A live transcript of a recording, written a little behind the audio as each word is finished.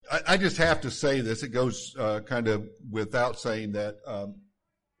I just have to say this. It goes kind of without saying that.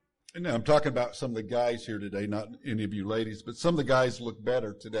 And I'm talking about some of the guys here today, not any of you ladies, but some of the guys look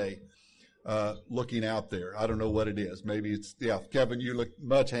better today looking out there. I don't know what it is. Maybe it's, Kevin, you look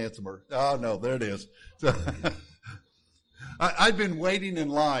much handsomer. Oh, no, there it is. So I've been waiting in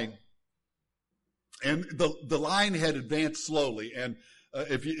line, and the line had advanced slowly. And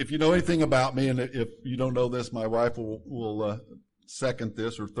if you know anything about me, and if you don't know this, my wife will second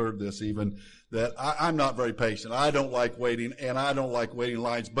this or third this even, that I'm not very patient. I don't like waiting, and I don't like waiting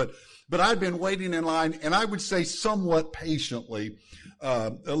lines. But I've been waiting in line, and I would say somewhat patiently,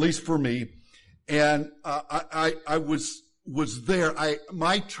 at least for me. And I was there.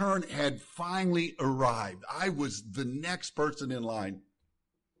 My turn had finally arrived. I was the next person in line,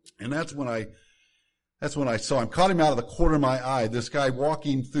 and that's when I saw him. Caught him out of the corner of my eye. This guy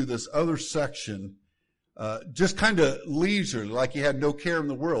walking through this other section. Just kind of leisurely, like he had no care in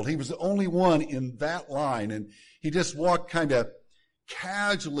the world. He was the only one in that line, and he just walked kind of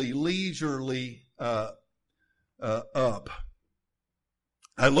casually, leisurely up.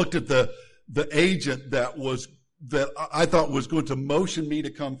 I looked at the agent that I thought was going to motion me to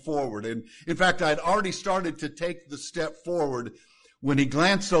come forward, and in fact, I had already started to take the step forward when he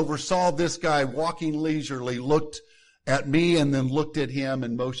glanced over, saw this guy walking leisurely, looked at me, and then looked at him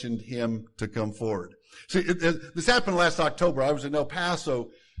and motioned him to come forward. See, this happened last October. I was in El Paso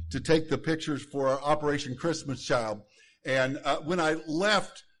to take the pictures for our Operation Christmas Child. And when I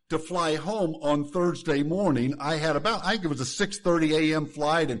left to fly home on Thursday morning, I think it was a 6:30 a.m.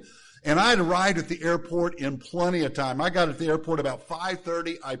 flight, and I had arrived at the airport in plenty of time. I got at the airport about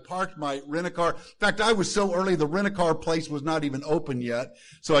 5:30. I parked my rent-a-car. In fact, I was so early, the rent-a-car place was not even open yet.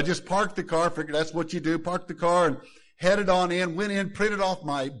 So I just parked the car, figured that's what you do, parked the car, and headed on in, went in, printed off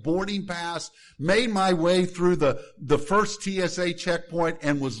my boarding pass, made my way through the first TSA checkpoint,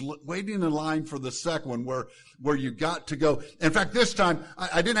 and was waiting in line for the second one where you got to go. In fact, this time,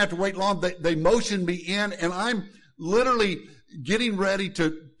 I didn't have to wait long. They motioned me in, and I'm literally getting ready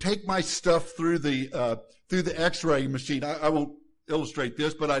to take my stuff through the x-ray machine. I won't illustrate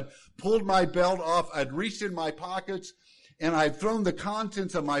this, but I'd pulled my belt off. I'd reached in my pockets, and I'd thrown the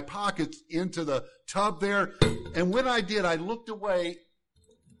contents of my pockets into the tub there. And when I did, I looked away,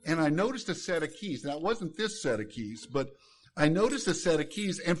 and I noticed a set of keys. Now, it wasn't this set of keys, but I noticed a set of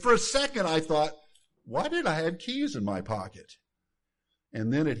keys. And for a second, I thought, why did I have keys in my pocket?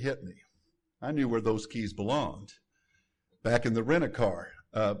 And then it hit me. I knew where those keys belonged. Back in the rent-a-car,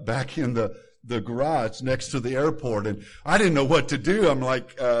 back in the garage next to the airport. And I didn't know what to do. I'm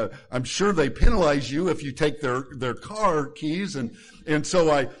like, I'm sure they penalize you if you take their car keys. And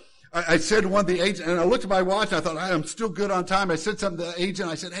so I said to one of the agents, and I looked at my watch, and I thought, I'm still good on time. I said something to the agent.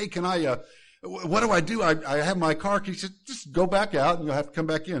 I said, hey, can what do I do? I have my car keys. He said, just go back out and you'll have to come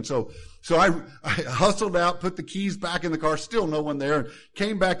back in. So I hustled out, put the keys back in the car, still no one there, and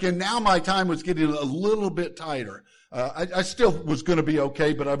came back in. Now my time was getting a little bit tighter. I still was going to be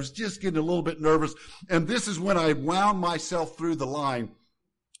okay, but I was just getting a little bit nervous. And this is when I wound myself through the line.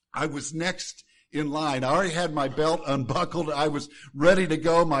 I was next in line. I already had my belt unbuckled. I was ready to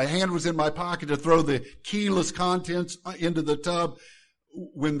go. My hand was in my pocket to throw the keyless contents into the tub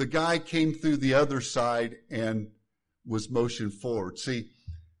when the guy came through the other side and was motioned forward. See,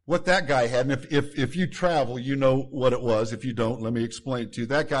 what that guy had, and if you travel, you know what it was. If you don't, let me explain it to you.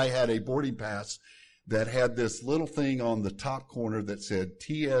 That guy had a boarding pass that had this little thing on the top corner that said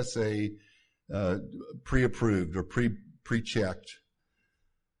TSA pre-approved or pre-checked.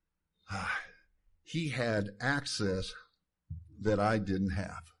 He had access that I didn't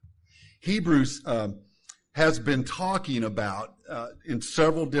have. Hebrews has been talking about in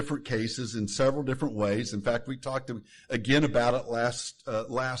several different cases, in several different ways. In fact, we talked again about it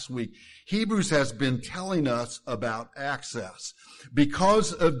last week. Hebrews has been telling us about access.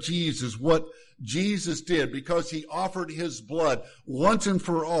 Because of Jesus, what Jesus did, because he offered his blood once and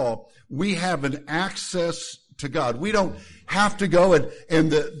for all, we have an access to God. We don't have to go,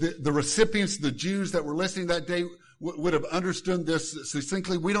 and the recipients, the Jews that were listening that day, would have understood this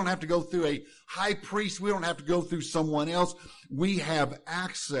succinctly. We don't have to go through a high priest. We don't have to go through someone else. We have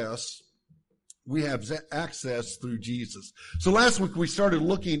access. We have access through Jesus. So last week we started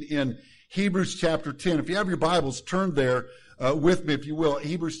looking in Hebrews chapter 10. If you have your Bibles, turn there with me, if you will.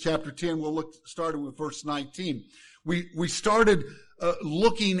 Hebrews chapter 10, we'll look starting with verse 19. We started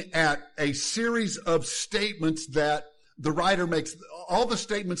looking at a series of statements that the writer makes. All the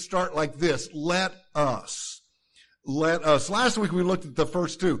statements start like this: let us. let us. Last week we looked at the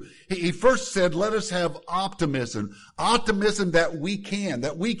first two. He first said, let us have optimism. Optimism that we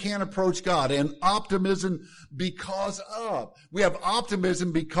can approach God, and optimism because of. We have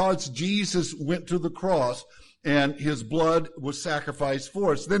optimism because Jesus went to the cross and his blood was sacrificed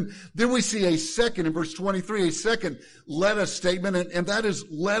for us. Then we see a second, in verse 23, a second let us statement, and that is,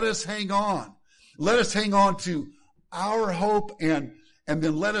 let us hang on. Let us hang on to our hope, and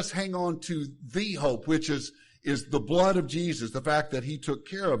then let us hang on to the hope, which is the blood of Jesus, the fact that he took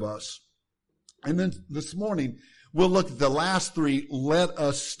care of us. And then this morning, we'll look at the last three let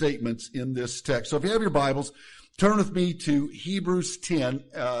us statements in this text. So if you have your Bibles, turn with me to Hebrews 10,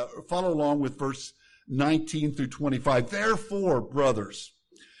 follow along with verse 19 through 25. Therefore, brothers,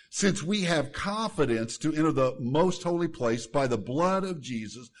 since we have confidence to enter the most holy place by the blood of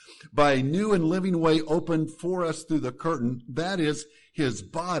Jesus, by a new and living way opened for us through the curtain, that is his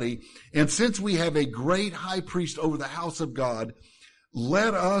body, and since we have a great high priest over the house of God,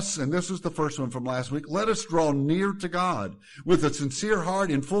 let us, and this was the first one from last week, let us draw near to God with a sincere heart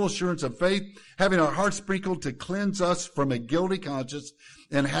in full assurance of faith, having our hearts sprinkled to cleanse us from a guilty conscience,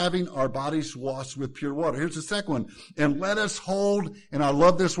 and having our bodies washed with pure water. Here's the second one. And let us hold, and I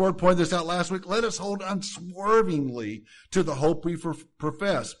love this word, pointed this out last week, let us hold unswervingly to the hope we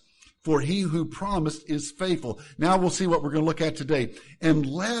profess. For he who promised is faithful. Now we'll see what we're going to look at today. And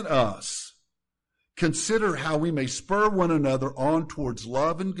let us consider how we may spur one another on towards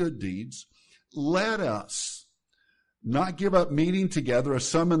love and good deeds. Let us not give up meeting together as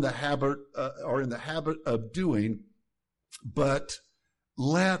some are in the habit of doing, but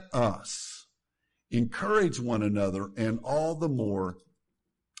let us encourage one another, and all the more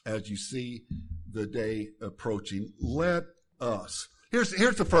as you see the day approaching. Let us.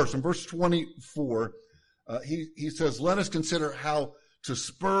 Here's the first one, verse 24. He says, let us consider how to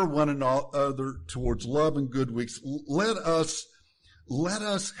spur one another towards love and good works. Let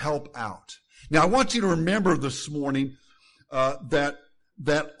us help out. Now, I want you to remember this morning that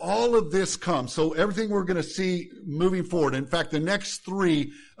all of this comes. So everything we're going to see moving forward, in fact, the next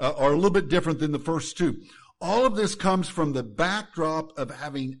three are a little bit different than the first two. All of this comes from the backdrop of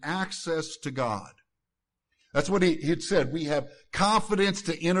having access to God. That's what he had said. We have confidence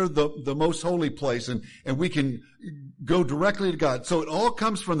to enter the most holy place, and we can go directly to God. So it all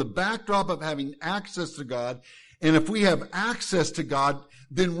comes from the backdrop of having access to God. And if we have access to God,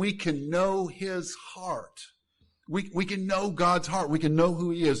 then we can know his heart. We can know God's heart. We can know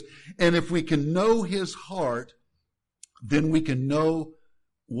who he is. And if we can know his heart, then we can know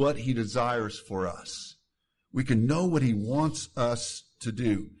what he desires for us. We can know what he wants us to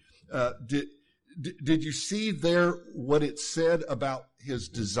do. Did you see there what it said about his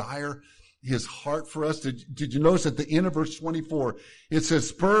desire, his heart for us? Did you notice at the end of verse 24, it says,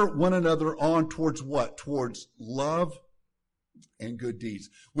 spur one another on towards what? Towards love and good deeds.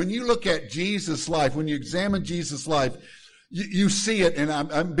 When you look at Jesus' life, when you examine Jesus' life, you see it, and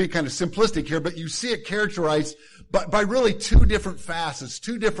I'm being kind of simplistic here, but you see it characterized by really two different facets,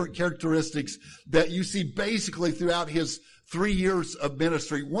 two different characteristics that you see basically throughout his 3 years of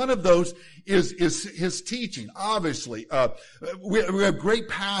ministry. One of those is his teaching, obviously. We have great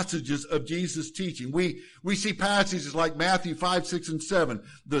passages of Jesus' teaching. We see passages like Matthew 5, 6, and 7,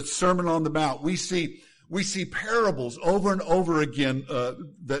 the Sermon on the Mount. We see parables over and over again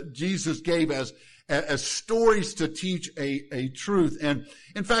that Jesus gave as stories to teach a truth. And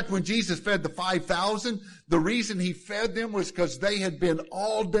in fact, when Jesus fed the 5,000, the reason he fed them was because they had been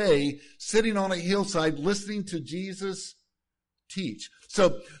all day sitting on a hillside listening to Jesus teach.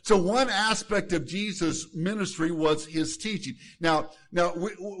 So one aspect of Jesus' ministry was his teaching. Now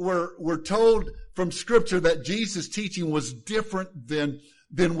we're told from Scripture that Jesus' teaching was different than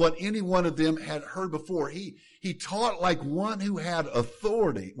what any one of them had heard before. He taught like one who had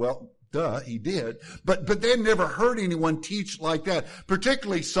authority. Well, he did. But they never heard anyone teach like that.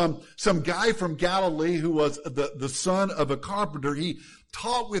 Particularly some guy from Galilee who was the son of a carpenter. He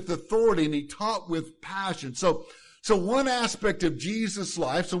taught with authority and he taught with passion. So one aspect of Jesus'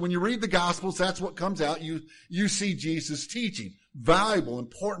 life, so when you read the Gospels, that's what comes out. You see Jesus teaching. Valuable,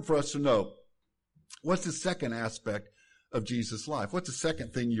 important for us to know. What's the second aspect of Jesus' life? What's the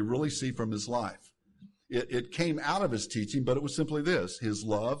second thing you really see from his life? It came out of his teaching, but it was simply this: his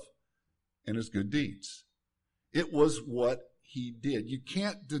love and his good deeds. It was what he did. You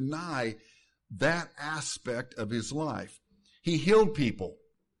can't deny that aspect of his life. He healed people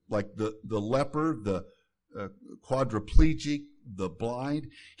like the leper, the quadriplegic, the blind.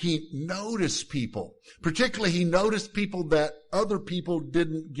 He noticed people. Particularly, he noticed people that other people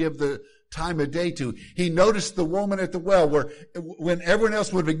didn't give the time of day to. He noticed the woman at the well, where when everyone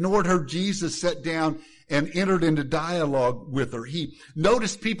else would have ignored her, Jesus sat down and entered into dialogue with her. He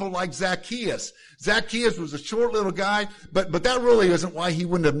noticed people like Zacchaeus. Zacchaeus was a short little guy, but that really isn't why he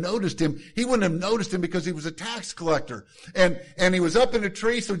wouldn't have noticed him. He wouldn't have noticed him because he was a tax collector. And he was up in a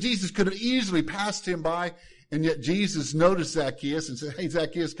tree, so Jesus could have easily passed him by. And yet Jesus noticed Zacchaeus and said, hey,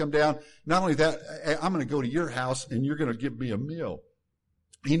 Zacchaeus, come down. Not only that, I'm going to go to your house and you're going to give me a meal.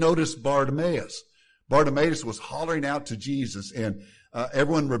 He noticed Bartimaeus. Bartimaeus was hollering out to Jesus, and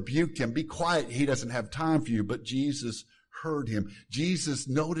everyone rebuked him. Be quiet. He doesn't have time for you. But Jesus heard him. Jesus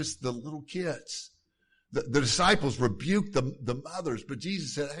noticed the little kids. The disciples rebuked the mothers, but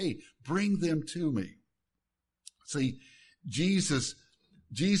Jesus said, hey, bring them to me. See, Jesus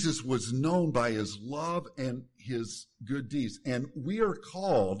was known by his love and his good deeds. And we are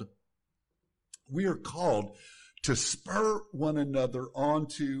called to spur one another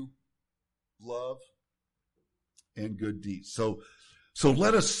onto love and good deeds. So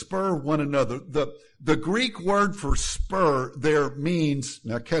let us spur one another. The Greek word for spur there means,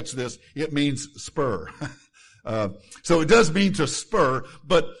 now catch this, it means spur. So it does mean to spur,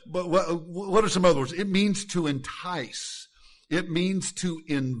 but what are some other words? It means to entice. It means to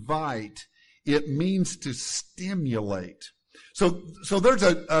invite. It means to stimulate. So there's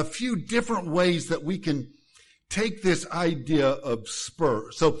a few different ways that we can take this idea of spur.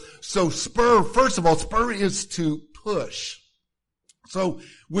 So spur, first of all, spur is to push. So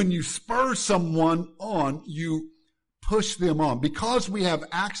when you spur someone on, you push them on. Because we have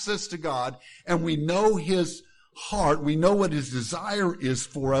access to God and we know his heart, we know what his desire is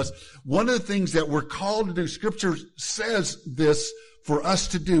for us. One of the things that we're called to do, Scripture says this for us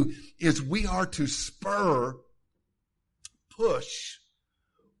to do, is we are to push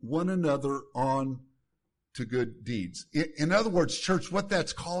one another on to good deeds. In other words, church, what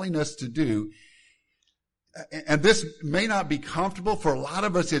that's calling us to do, and this may not be comfortable for a lot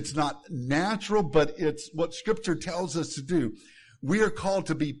of us, it's not natural, but it's what Scripture tells us to do. We are called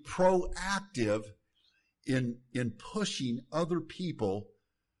to be proactive in pushing other people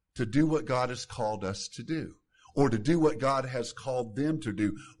to do what God has called us to do, or to do what God has called them to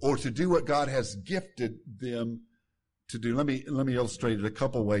do, or to do what God has gifted them to do. Let me illustrate it a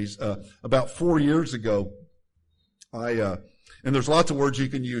couple ways. About 4 years ago, and there's lots of words you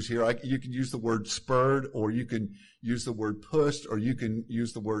can use here. You can use the word spurred, or you can use the word pushed, or you can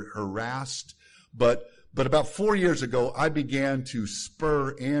use the word harassed. But about 4 years ago, I began to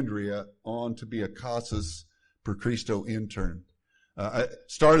spur Andrea on to be a Casas per Cristo intern. I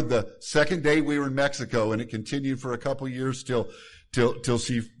started the second day we were in Mexico, and it continued for a couple years till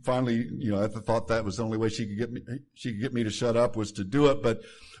she finally, I thought that was the only way she could get me to shut up, was to do it. But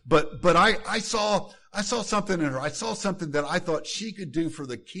I saw something in her. I saw something that I thought she could do for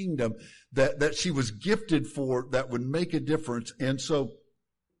the kingdom, that she was gifted for, that would make a difference. And so,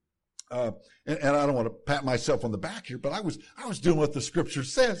 and I don't want to pat myself on the back here, but I was doing what the Scripture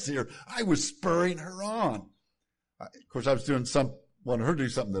says here. I was spurring her on. Of course, I was wanted her to do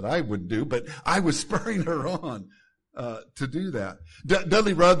something that I wouldn't do, but I was spurring her on to do that.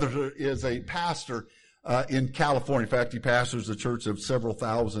 Dudley Rutherford is a pastor in California. In fact, he pastors a church of several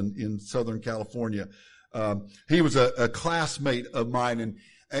thousand in Southern California. He was a classmate of mine, and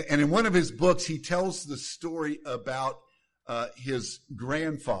in one of his books, he tells the story about his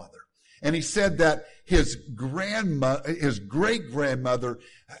grandfather. And he said that his great-grandmother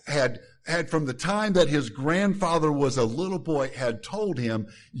had from the time that his grandfather was a little boy, had told him,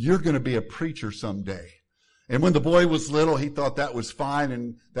 you're going to be a preacher someday. And when the boy was little, he thought that was fine,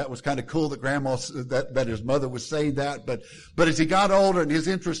 and that was kind of cool that that his mother was saying that. But as he got older and his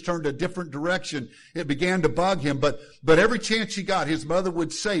interest turned a different direction, it began to bug him. But every chance she got, his mother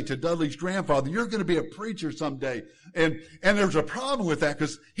would say to Dudley's grandfather, you're going to be a preacher someday. And there's a problem with that,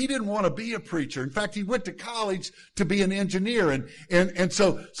 because he didn't want to be a preacher. In fact, he went to college to be an engineer. And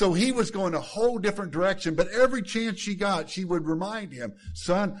so he was going a whole different direction. But every chance she got, she would remind him,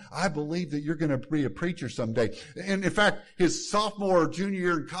 son, I believe that you're going to be a preacher someday. And in fact, his sophomore or junior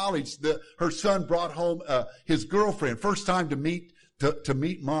year in college, her son brought home his girlfriend, first time to meet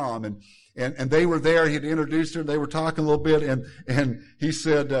mom, and they were there. He had introduced her. They were talking a little bit, and he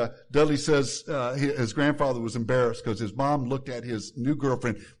said, Dudley says his grandfather was embarrassed because his mom looked at his new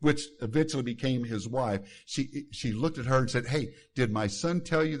girlfriend, which eventually became his wife. She looked at her and said, hey, did my son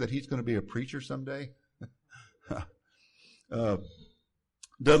tell you that he's going to be a preacher someday?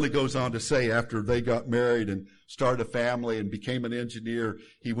 Dudley goes on to say, after they got married and started a family and became an engineer,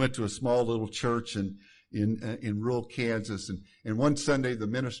 he went to a small little church in rural Kansas. And one Sunday, the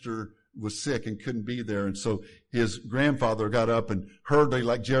minister was sick and couldn't be there. And so his grandfather got up and hurriedly,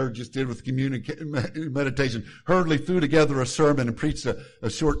 like Jared just did with communion meditation, hurriedly threw together a sermon and preached a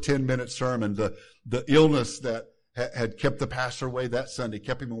short 10-minute sermon. The illness that had kept the pastor away that Sunday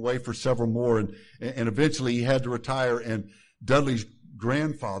kept him away for several more. And eventually he had to retire. And Dudley's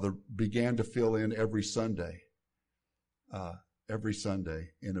grandfather began to fill in every Sunday,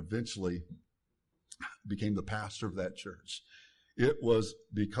 and eventually became the pastor of that church. It was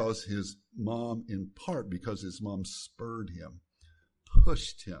because his mom, in part because his mom spurred him,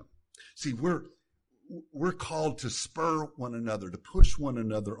 pushed him. See, we're called to spur one another, to push one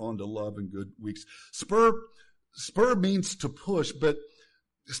another on to love and good weeks. Spur means to push, but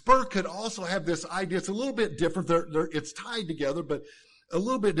spur could also have this idea. It's a little bit different. It's tied together, but a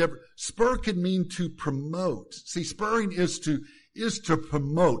little bit different. Spur could mean to promote. See, spurring is to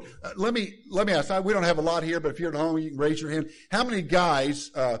promote. Let me ask. We don't have a lot here, but if you're at home, you can raise your hand. How many guys,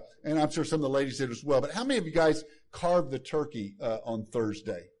 and I'm sure some of the ladies did as well, but how many of you guys carved the turkey on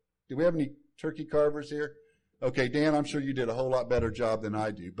Thursday? Do we have any turkey carvers here? Okay, Dan, I'm sure you did a whole lot better job than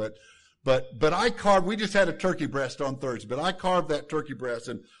I do. But I carved. We just had a turkey breast on Thursday, but I carved that turkey breast,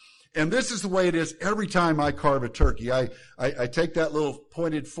 and this is the way it is every time I carve a turkey. I take that little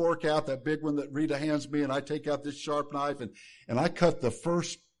pointed fork out, that big one that Rita hands me, and I take out this sharp knife, and I cut the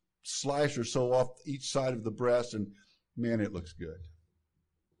first slice or so off each side of the breast, and man, it looks good.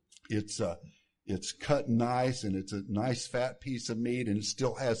 It's cut nice, and it's a nice fat piece of meat, and it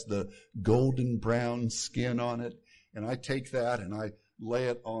still has the golden brown skin on it. And I take that and I lay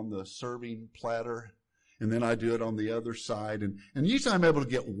it on the serving platter, and then I do it on the other side. And usually I'm able to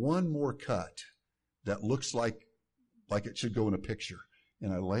get one more cut that looks like it should go in a picture.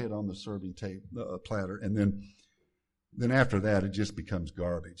 And I lay it on the serving platter. And then after that, it just becomes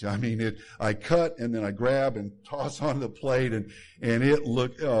garbage. I mean, I cut and then I grab and toss on the plate, and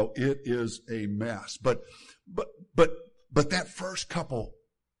it is a mess. But that first couple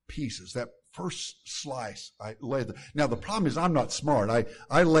pieces, that first slice, I lay now the problem is I'm not smart.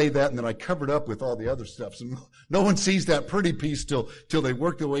 I lay that and then I cover it up with all the other stuff. So no one sees that pretty piece till they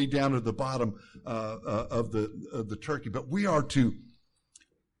work their way down to the bottom of the turkey. But we are to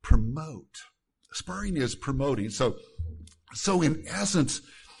promote. Spurring is promoting. So in essence,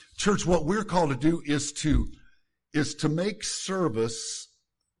 church, what we're called to do is to make service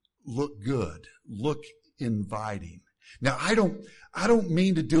look good, look inviting. Now, I don't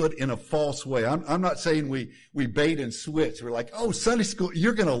mean to do it in a false way. I'm not saying we bait and switch. We're like, oh, Sunday school,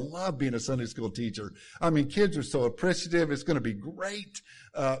 you're going to love being a Sunday school teacher. I mean, kids are so appreciative. It's going to be great.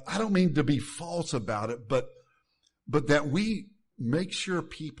 I don't mean to be false about it, but that we make sure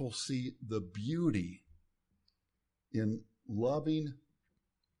people see the beauty in loving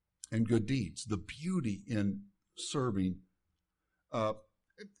and good deeds, the beauty in serving.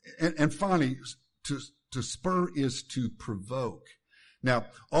 And finally, to spur is to provoke. Now,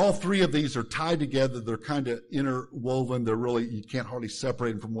 all three of these are tied together. They're kind of interwoven. You can't hardly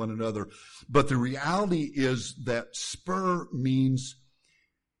separate them from one another. But the reality is that spur means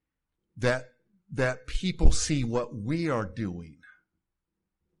that people see what we are doing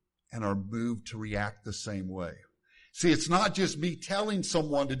and are moved to react the same way. See, it's not just me telling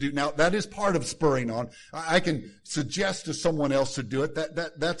someone to do. Now, that is part of spurring on. I can suggest to someone else to do it.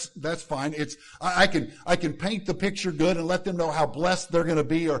 That's fine. I can paint the picture good and let them know how blessed they're going to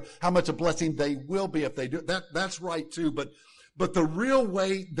be or how much a blessing they will be if they do it. That's right too. But the real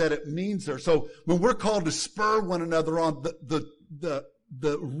way that it means there. So when we're called to spur one another on, the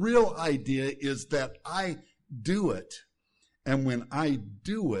real idea is that I do it. And when I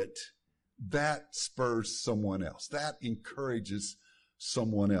do it, that spurs someone else. That encourages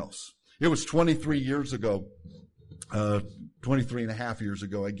someone else. It was 23 years ago, 23 and a half years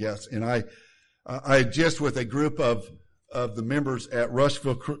ago, I guess. And I just with a group of the members at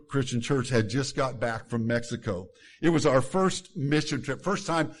Rushville Christian Church had just got back from Mexico. It was our first mission trip. First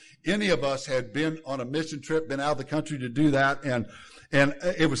time any of us had been on a mission trip, been out of the country to do that. And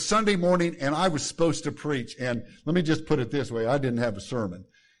it was Sunday morning and I was supposed to preach. And let me just put it this way. I didn't have a sermon.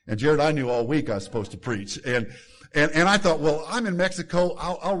 And Jared, I knew all week I was supposed to preach. And I thought, well, I'm in Mexico.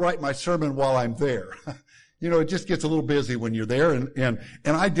 I'll write my sermon while I'm there. You know, it just gets a little busy when you're there. And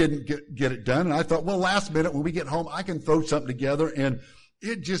I didn't get it done. And I thought, well, last minute when we get home, I can throw something together. And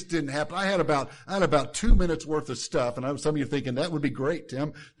it just didn't happen. I had about 2 minutes worth of stuff. And I know some of you are thinking that would be great,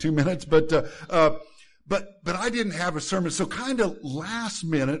 Tim, 2 minutes. But I didn't have a sermon. So kind of last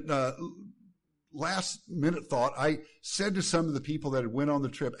minute thought, I said to some of the people that had went on the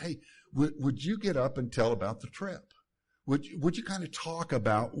trip, hey, would you get up and tell about the trip? Would you kind of talk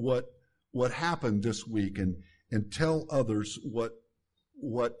about what happened this week and tell others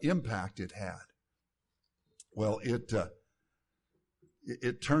what impact it had. Well, it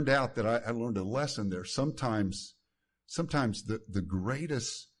turned out that I learned a lesson there. Sometimes the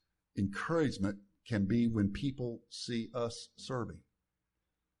greatest encouragement can be when people see us serving.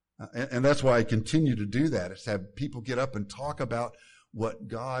 And that's why I continue to do that, is have people get up and talk about what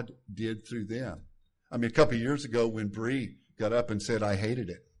God did through them. I mean, a couple of years ago when Bree got up and said, I hated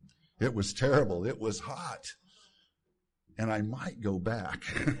it. It was terrible. It was hot. And I might go back.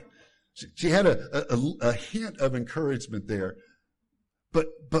 She had a hint of encouragement there. But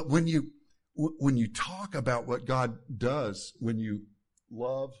when you talk about what God does, when you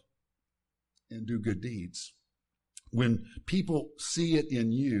love and do good deeds, when people see it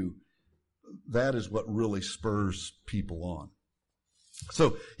in you, that is what really spurs people on.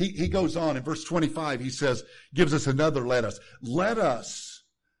 So he goes on in verse 25, he says, gives us another let us. Let us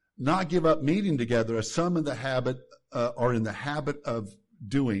not give up meeting together as some in the habit are in the habit of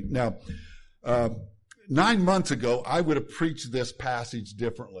doing. Now, 9 months ago, I would have preached this passage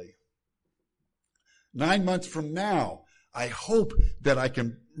differently. 9 months from now, I hope that I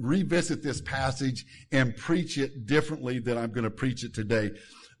can revisit this passage and preach it differently than I'm going to preach it today.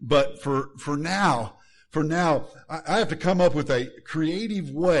 But for now, I have to come up with a creative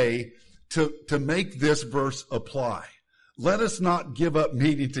way to make this verse apply. Let us not give up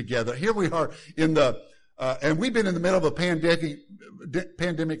meeting together. Here we are in and we've been in the middle of a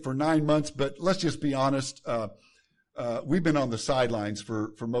pandemic for 9 months, but let's just be honest. We've been on the sidelines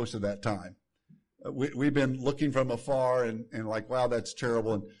for most of that time. We've been looking from afar and like, wow, that's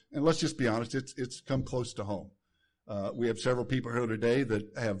terrible. And let's just be honest, it's come close to home. We have several people here today that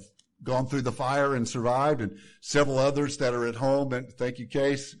have gone through the fire and survived, and several others that are at home. And thank you,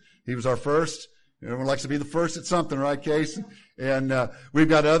 Case. He was our first. Everyone likes to be the first at something, right, Case? And we've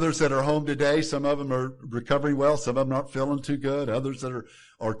got others that are home today. Some of them are recovering well. Some of them aren't feeling too good. Others that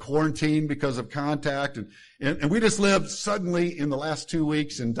are quarantined because of contact. And we just lived suddenly in the last 2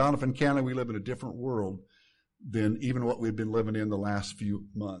 weeks in Donovan County. We live in a different world than even what we've been living in the last few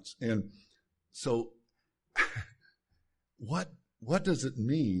months. And so what does it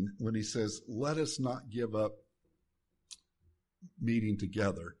mean when he says, let us not give up meeting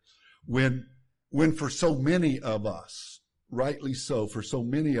together? When for so many of us, rightly so, for so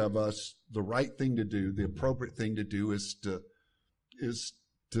many of us, the right thing to do, the appropriate thing to do is to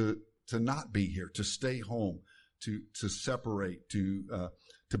not be here, to stay home, to separate, to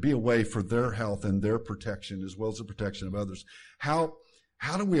be away for their health and their protection as well as the protection of others. How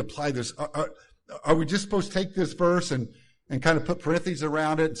do we apply this? Are we just supposed to take this verse and kind of put parentheses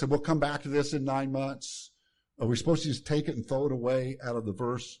around it and say, we'll come back to this in 9 months? Are we supposed to just take it and throw it away out of the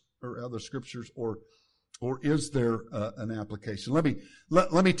verse or other scriptures, or is there an application?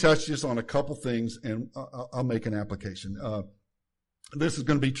 Let me touch just on a couple things, and I'll make an application. This is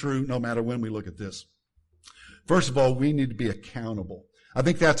going to be true no matter when we look at this. First of all, we need to be accountable. I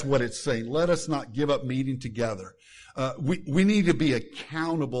think that's what it's saying. Let us not give up meeting together. We need to be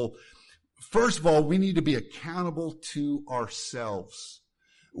accountable. First of all, we need to be accountable to ourselves.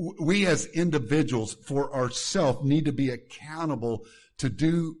 We as individuals for ourselves need to be accountable to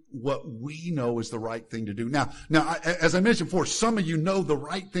do what we know is the right thing to do. Now, as I mentioned before, some of you know the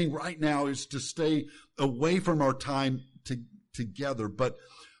right thing right now is to stay away from our time together. But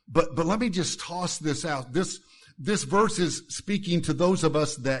let me just toss this out. This verse is speaking to those of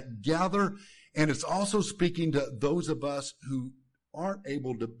us that gather, and it's also speaking to those of us who aren't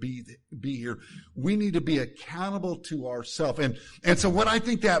able to be here. We need to be accountable to ourselves. And so what I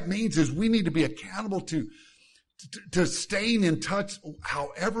think that means is we need to be accountable to staying in touch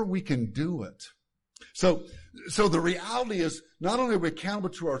however we can do it. So the reality is not only are we accountable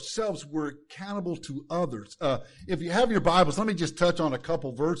to ourselves, we're accountable to others. If you have your Bibles, let me just touch on a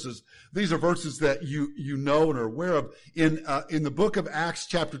couple verses. These are verses that you know and are aware of. In the book of Acts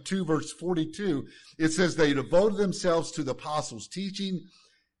chapter 2 verse 42, it says they devoted themselves to the apostles' teaching,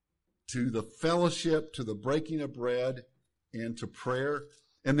 to the fellowship, to the breaking of bread, and to prayer.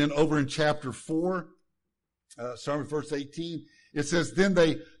 And then over in chapter 4, starting with verse 18, it says, then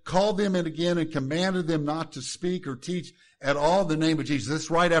they called them in again and commanded them not to speak or teach at all in the name of Jesus. This is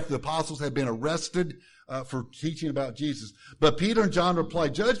right after the apostles had been arrested for teaching about Jesus. But Peter and John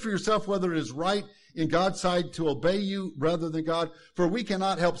replied, judge for yourself whether it is right in God's sight to obey you rather than God, for we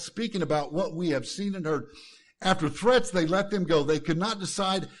cannot help speaking about what we have seen and heard. After threats, they let them go. They could not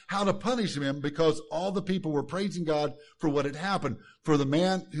decide how to punish him because all the people were praising God for what had happened. For the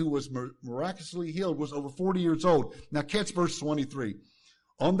man who was miraculously healed was over 40 years old. Now catch verse 23.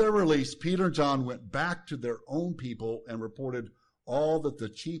 On their release, Peter and John went back to their own people and reported all that the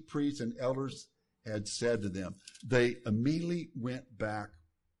chief priests and elders had said to them, they immediately went back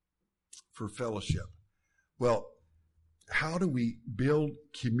for fellowship. Well, how do we build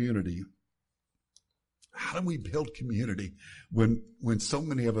community? How do we build community when so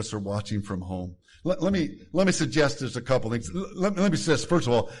many of us are watching from home? Let me suggest there's a couple things. Let me suggest, first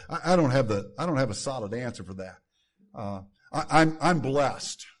of all, I don't have a solid answer for that. I'm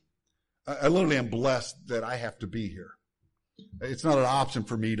blessed. I literally am blessed that I have to be here. It's not an option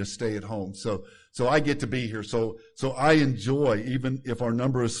for me to stay at home. So I get to be here. So I enjoy, even if our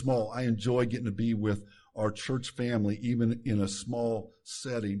number is small, I enjoy getting to be with our church family, even in a small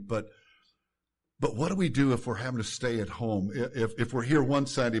setting. But what do we do if we're having to stay at home? If we're here one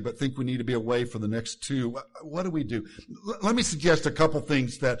Sunday but think we need to be away for the next two, what do we do? Let me suggest a couple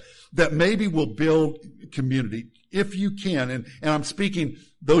things that maybe will build community, if you can. And I'm speaking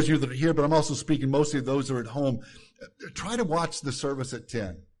those of you that are here, but I'm also speaking mostly of those that are at home. Try to watch the service at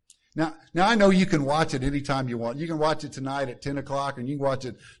 10. Now I know you can watch it anytime you want. You can watch it tonight at 10 o'clock, and you can watch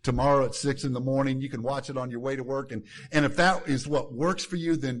it tomorrow at 6 in the morning. You can watch it on your way to work. And if that is what works for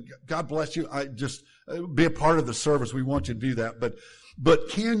you, then God bless you. I just be a part of the service. We want you to do that. But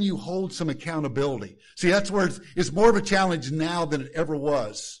can you hold some accountability? See, that's where it's more of a challenge now than it ever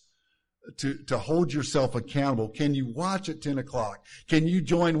was to hold yourself accountable. Can you watch at 10 o'clock? Can you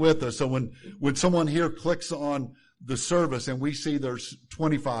join with us? So when someone here clicks on the service and we see there's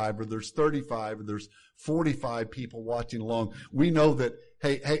 25 or there's 35 or there's 45 people watching along, we know that,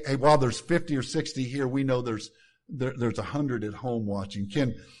 hey, while there's 50 or 60 here, we know there's 100 at home watching.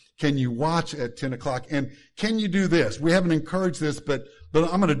 Can you watch at 10 o'clock? And can you do this? We haven't encouraged this, but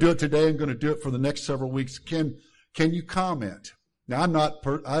I'm going to do it today. I'm going to do it for the next several weeks. Can you comment? Now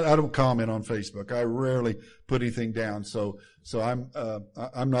I don't comment on Facebook. I rarely put anything down. So I'm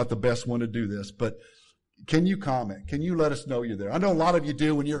not the best one to do this, but can you comment? Can you let us know you're there? I know a lot of you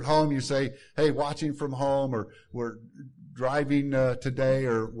do. When you're at home, you say, hey, watching from home, or we're driving today,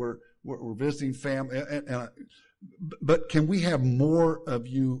 or we're visiting family. But can we have more of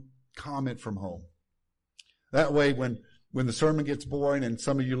you comment from home? That way, when the sermon gets boring and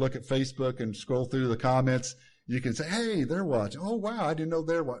some of you look at Facebook and scroll through the comments, you can say, hey, they're watching. Oh, wow, I didn't know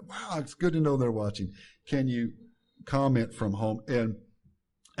they're watching. Wow, it's good to know they're watching. Can you comment from home?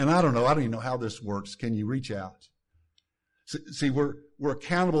 And I don't even know how this works. Can you reach out? See, we're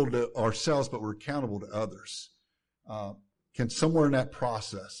accountable to ourselves, but we're accountable to others. Can somewhere in that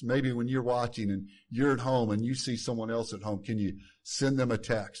process, maybe when you're watching and you're at home and you see someone else at home, can you send them a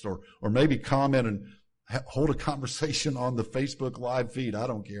text or maybe comment and hold a conversation on the Facebook live feed? I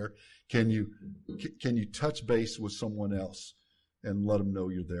don't care. Can you touch base with someone else and let them know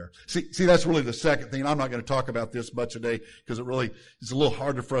you're there? See, that's really the second thing. I'm not going to talk about this much today because it's a little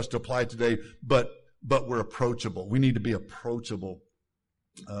harder for us to apply today, but we're approachable. We need to be approachable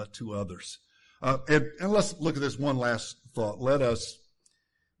to others. And let's look at this one last thought. Let us,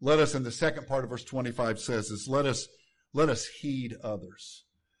 in the second part of verse 25 says this, let us heed others,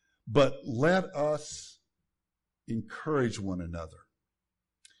 but let us encourage one another.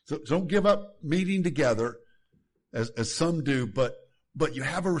 So don't give up meeting together as some do, but you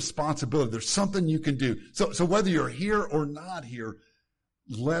have a responsibility. There's something you can do. So whether you're here or not here,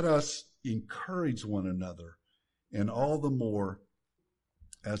 let us encourage one another, and all the more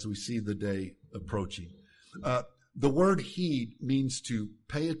as we see the day approaching. The word heed means to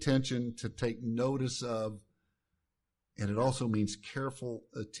pay attention, to take notice of, and it also means careful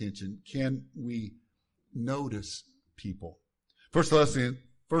attention. Can we notice people? 1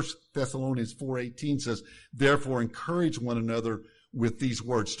 Thessalonians 4:18 says, therefore encourage one another with these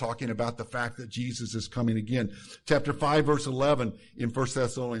words, talking about the fact that Jesus is coming again. Chapter 5, verse 11 in 1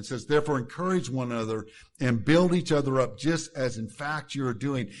 Thessalonians says, therefore encourage one another and build each other up, just as in fact you are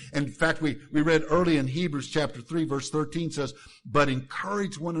doing. And in fact, we read early in Hebrews chapter 3, verse 13 says, but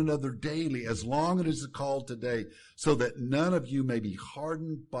encourage one another daily, as long as it is called today, so that none of you may be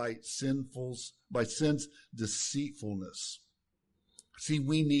hardened by sin's deceitfulness. See,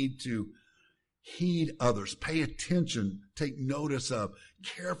 we need to heed others, pay attention, take notice of,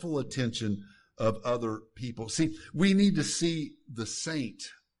 careful attention of other people. See, we need to see the saint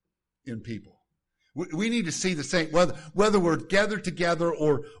in people. We need to see the saint, whether we're gathered together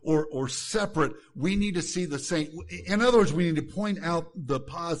or separate. We need to see the saint. In other words, we need to point out the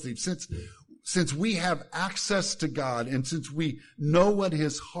positive. Since we have access to God, and since we know what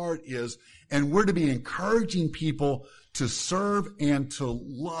His heart is, and we're to be encouraging people to serve and to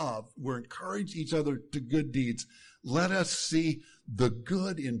love, we're encouraging each other to good deeds. Let us see the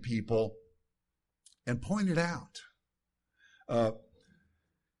good in people and point it out.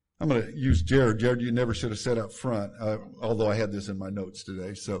 I'm going to use Jared. Jared, you never should have said up front, although I had this in my notes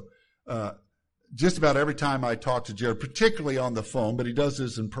today. So just about every time I talk to Jared, particularly on the phone, but he does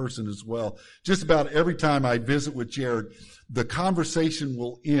this in person as well, just about every time I visit with Jared, the conversation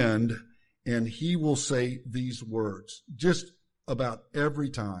will end and he will say these words. Just about every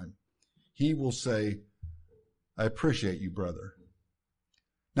time he will say, I appreciate you, brother.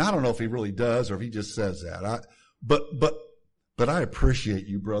 Now, I don't know if he really does or if he just says that. But I appreciate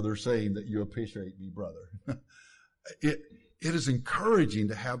you, brother, saying that you appreciate me, brother. It is encouraging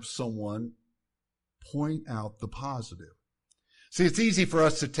to have someone point out the positive. See, it's easy for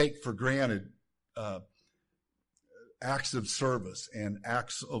us to take for granted acts of service and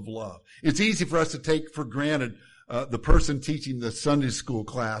acts of love. It's easy for us to take for granted the person teaching the Sunday school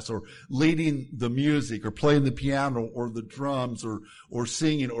class or leading the music or playing the piano or the drums or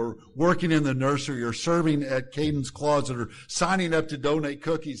singing or working in the nursery or serving at Caden's Closet or signing up to donate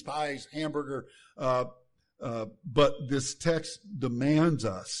cookies, pies, hamburger. But this text demands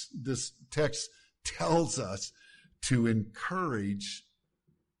us, this text tells us to encourage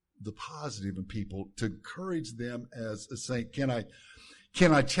the positive in people, to encourage them as a saint. Can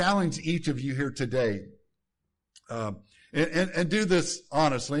I challenge each of you here today? And do this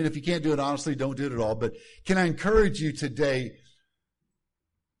honestly. And if you can't do it honestly, don't do it at all. But can I encourage you today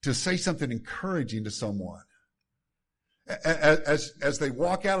to say something encouraging to someone as they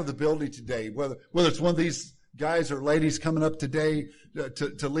walk out of the building today, whether it's one of these guys or ladies coming up today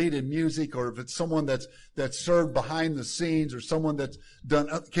to lead in music, or if it's someone that's served behind the scenes, or someone that's done.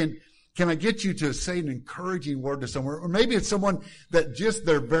 Can I get you to say an encouraging word to someone? Or maybe it's someone that just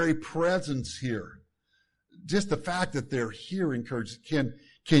their very presence here, just the fact that they're here encourages.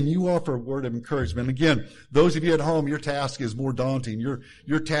 Can you offer a word of encouragement? Again, those of you at home, your task is more daunting.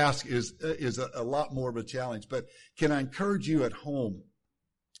 Your task is a lot more of a challenge. But can I encourage you at home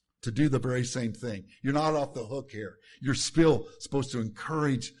to do the very same thing? You're not off the hook here. You're still supposed to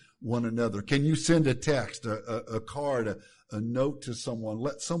encourage one another. Can you send a text, a card, a note to someone?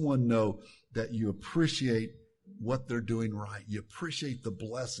 Let someone know that you appreciate what they're doing right. You appreciate the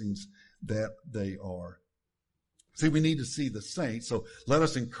blessings that they are. See, we need to see the saints, so let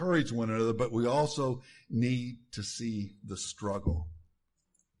us encourage one another, but we also need to see the struggle.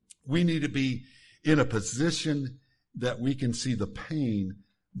 We need to be in a position that we can see the pain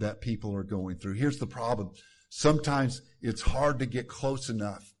that people are going through. Here's the problem. Sometimes it's hard to get close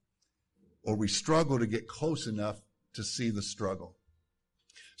enough, or we struggle to get close enough to see the struggle.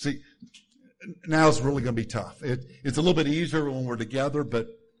 See, now it's really going to be tough. It's a little bit easier when we're together, but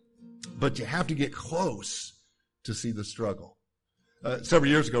you have to get close to see the struggle. Several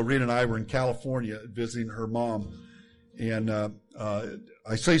years ago, Rita and I were in California visiting her mom. And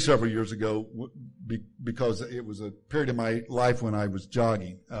I say several years ago because it was a period of my life when I was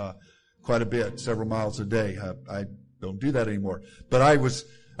jogging quite a bit, several miles a day. I don't do that anymore. But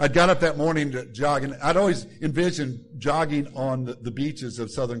I got up that morning to jog, and I'd always envisioned jogging on the beaches of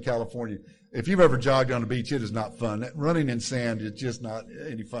Southern California. If you've ever jogged on a beach, it is not fun. Running in sand is just not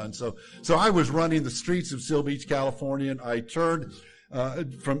any fun. So I was running the streets of Seal Beach, California, and I turned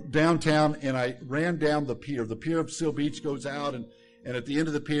from downtown and I ran down the pier. The pier of Seal Beach goes out, and at the end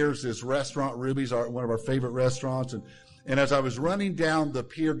of the pier is this restaurant, Ruby's, one of our favorite restaurants. And as I was running down the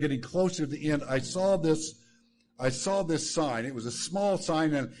pier, getting closer to the end, I saw this sign. It was a small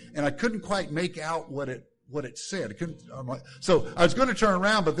sign, and I couldn't quite make out what it said. So I was going to turn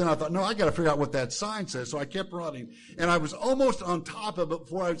around, but then I thought, no, I got to figure out what that sign says. So I kept running, and I was almost on top of it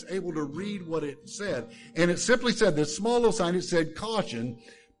before I was able to read what it said. And it simply said, this small little sign, it said, caution,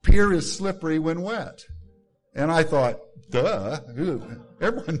 pier is slippery when wet. And I thought, duh,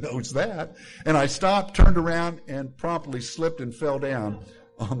 everyone knows that. And I stopped, turned around, and promptly slipped and fell down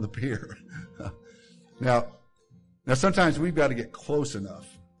on the pier. Now sometimes we've got to get close enough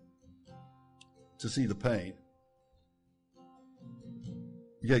to see the pain.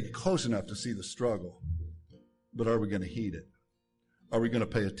 You got to get close enough to see the struggle. But are we going to heed it? Are we going to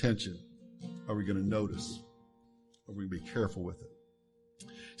pay attention? Are we going to notice? Are we going to be careful with it?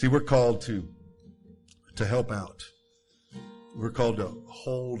 See, we're called to help out. We're called to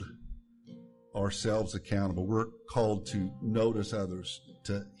hold ourselves accountable. We're called to notice others,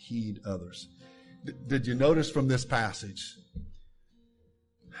 to heed others. Did you notice from this passage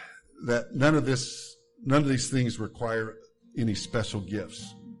that none of these things require any special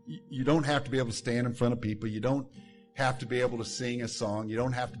gifts? You don't have to be able to stand in front of people. You don't have to be able to sing a song. You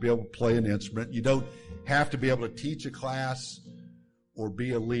don't have to be able to play an instrument. You don't have to be able to teach a class or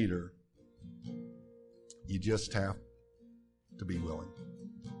be a leader. You just have to be willing.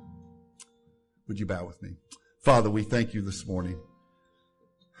 Would you bow with me? Father, we thank you this morning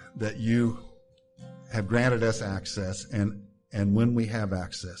that you have granted us access, and when we have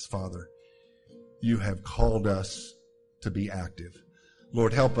access, Father, you have called us to be active.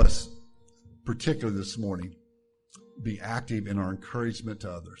 Lord, help us, particularly this morning, be active in our encouragement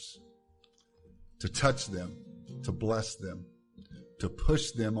to others, to touch them, to bless them, to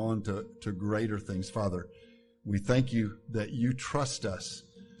push them on to greater things. Father, we thank you that you trust us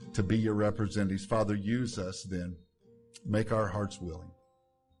to be your representatives. Father, use us then. Make our hearts willing.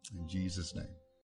 In Jesus' name.